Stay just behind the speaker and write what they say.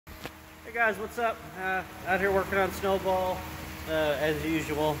Hey guys, what's up? Out here working on Snowball as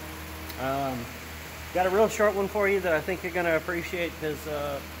usual. Got a real short one for you that I think you're going to appreciate because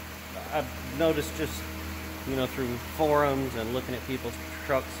I've noticed just, through forums and looking at people's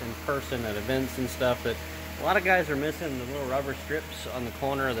trucks in person at events and stuff that a lot of guys are missing the little rubber strips on the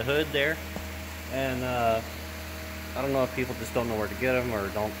corner of the hood there. And I don't know if people just don't know where to get them or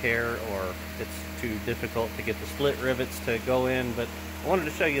don't care, or it's too difficult to get the split rivets to go in, but I wanted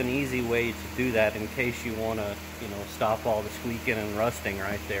to show you an easy way to do that in case you want to, stop all the squeaking and rusting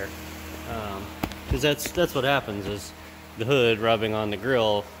right there. Because that's what happens is the hood rubbing on the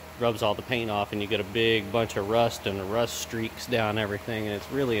grill rubs all the paint off and you get a big bunch of rust and the rust streaks down everything, and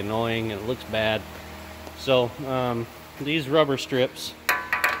it's really annoying and it looks bad. So these rubber strips,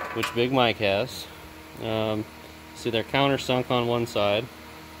 which Big Mike has, see they're countersunk on one side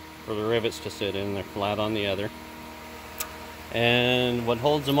for the rivets to sit in, they're flat on the other. And what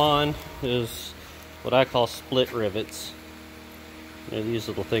holds them on is what I call split rivets. They're these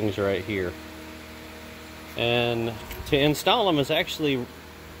little things right here. And to install them is actually,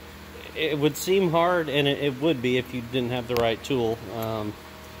 it would seem hard, and it would be if you didn't have the right tool,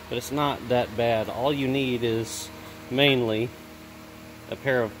 but it's not that bad. All you need is mainly a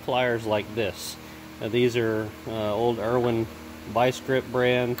pair of pliers like this. Now, these are old Irwin Bi-Script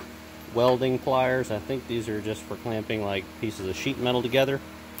brand welding pliers. I think these are just for clamping like pieces of sheet metal together.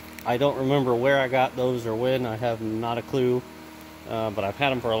 I don't remember where I got those or when. I have not a clue, but I've had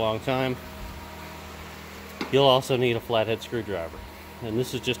them for a long time. You'll also need a flathead screwdriver, and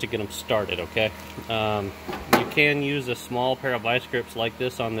this is just to get them started, okay? You can use a small pair of Bi-Scripts like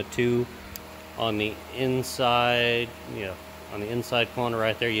this on the two on the inside, on the inside corner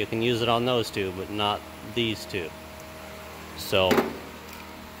right there. You can use it on those two, but not these two. So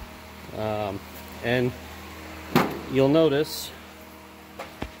and you'll notice,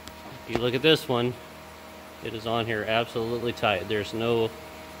 if you look at this one, it is on here absolutely tight. There's no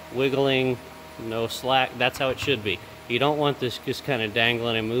wiggling, no slack. That's how it should be. You don't want this just kind of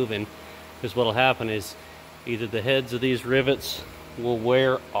dangling and moving, because what will happen is either the heads of these rivets will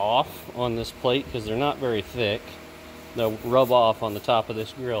wear off on this plate because they're not very thick. They'll rub off on the top of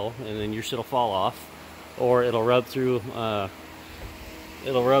this grill, and then your shit will fall off, or it'll rub through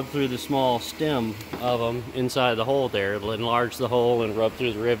the small stem of them inside the hole there. It'll enlarge the hole and rub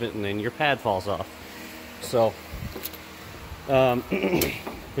through the rivet, and then your pad falls off. So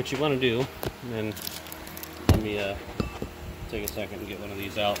what you want to do, and let me take a second and get one of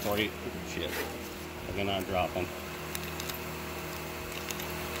these out for you. Shit, I cannot drop them.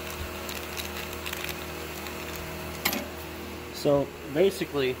 So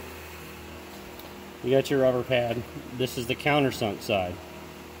basically, you got your rubber pad. This is the countersunk side.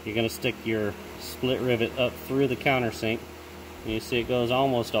 You're going to stick your split rivet up through the countersink, and you see it goes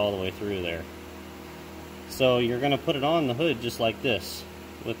almost all the way through there. So you're going to put it on the hood just like this,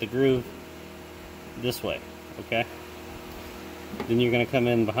 with the groove this way, okay? Then you're going to come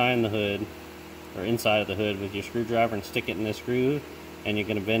in behind the hood, or inside of the hood, with your screwdriver and stick it in this groove, and you're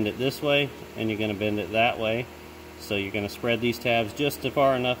going to bend it this way, and you're going to bend it that way. So you're going to spread these tabs just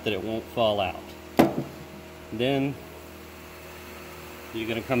far enough that it won't fall out. Then you're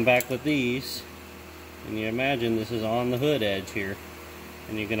going to come back with these, and you imagine this is on the hood edge here,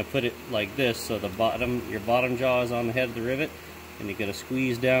 and you're going to put it like this, so your bottom jaw is on the head of the rivet, and you're going to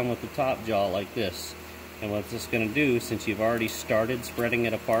squeeze down with the top jaw like this. And what this is going to do, since you've already started spreading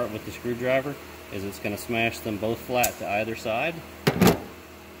it apart with the screwdriver, is it's going to smash them both flat to either side,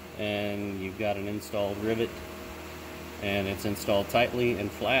 and you've got an installed rivet, and it's installed tightly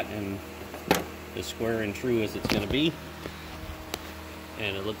and flat and as square and true as it's going to be,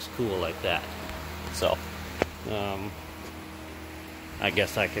 and it looks cool like that. So I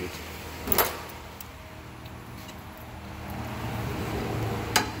guess I can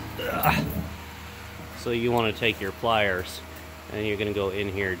so you want to take your pliers and you're going to go in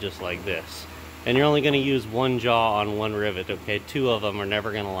here just like this, and you're only going to use one jaw on one rivet, okay? Two of them are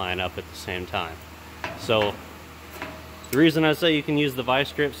never going to line up at the same time. So the reason I say you can use the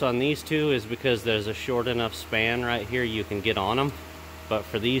Bi-Scripts on these two is because there's a short enough span right here you can get on them. But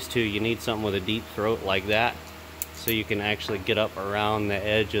for these two, you need something with a deep throat like that, so you can actually get up around the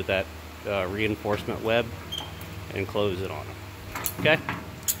edge of that reinforcement web and close it on them. Okay?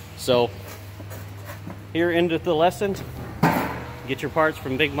 So here endeth the lesson. Get your parts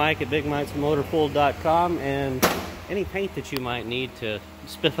from Big Mike at bigmikesmotorpool.com, and any paint that you might need to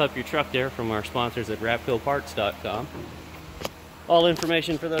spiff up your truck there from our sponsors at rapcoparts.com. All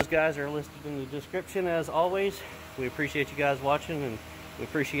information for those guys are listed in the description as always. We appreciate you guys watching, and we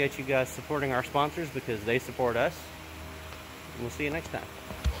appreciate you guys supporting our sponsors because they support us. And we'll see you next time.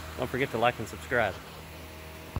 Don't forget to like and subscribe.